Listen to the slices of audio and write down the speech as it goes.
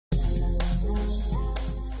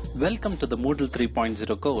Welcome to the Moodle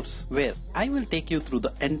 3.0 course, where I will take you through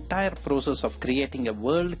the entire process of creating a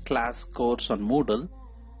world-class course on Moodle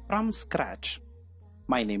from scratch.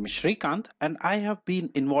 My name is Srikanth and I have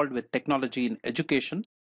been involved with technology in education,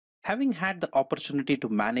 having had the opportunity to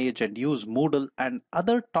manage and use Moodle and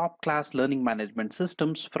other top-class learning management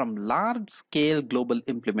systems from large-scale global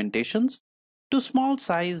implementations to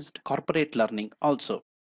small-sized corporate learning also.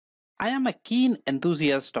 I am a keen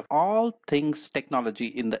enthusiast of all things technology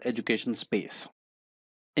in the education space.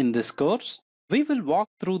 In this course, we will walk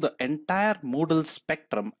through the entire Moodle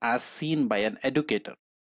spectrum as seen by an educator,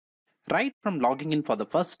 right from logging in for the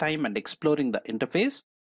first time and exploring the interface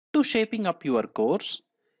to shaping up your course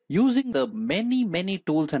using the many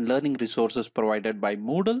tools and learning resources provided by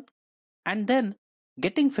Moodle, and then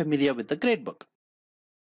getting familiar with the Gradebook.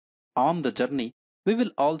 On the journey, we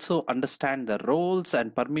will also understand the roles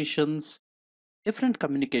and permissions, different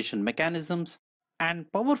communication mechanisms,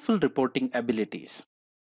 and powerful reporting abilities.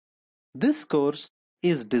 This course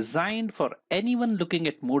is designed for anyone looking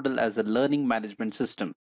at Moodle as a learning management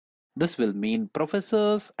system. This will mean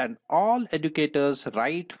professors and all educators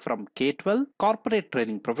right from K-12, corporate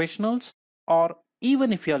training professionals, or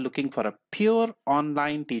even if you are looking for a pure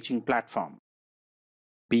online teaching platform.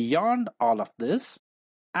 Beyond all of this,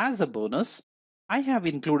 as a bonus, I have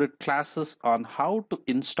included classes on how to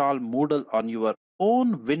install Moodle on your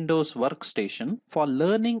own Windows workstation for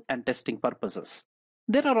learning and testing purposes.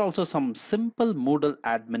 There are also some simple Moodle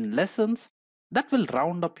admin lessons that will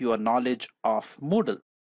round up your knowledge of Moodle.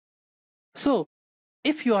 So,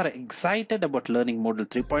 if you are excited about learning Moodle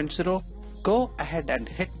 3.0, go ahead and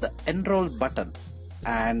hit the enroll button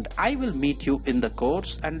and I will meet you in the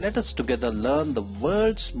course and let us together learn the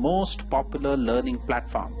world's most popular learning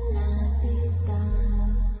platform.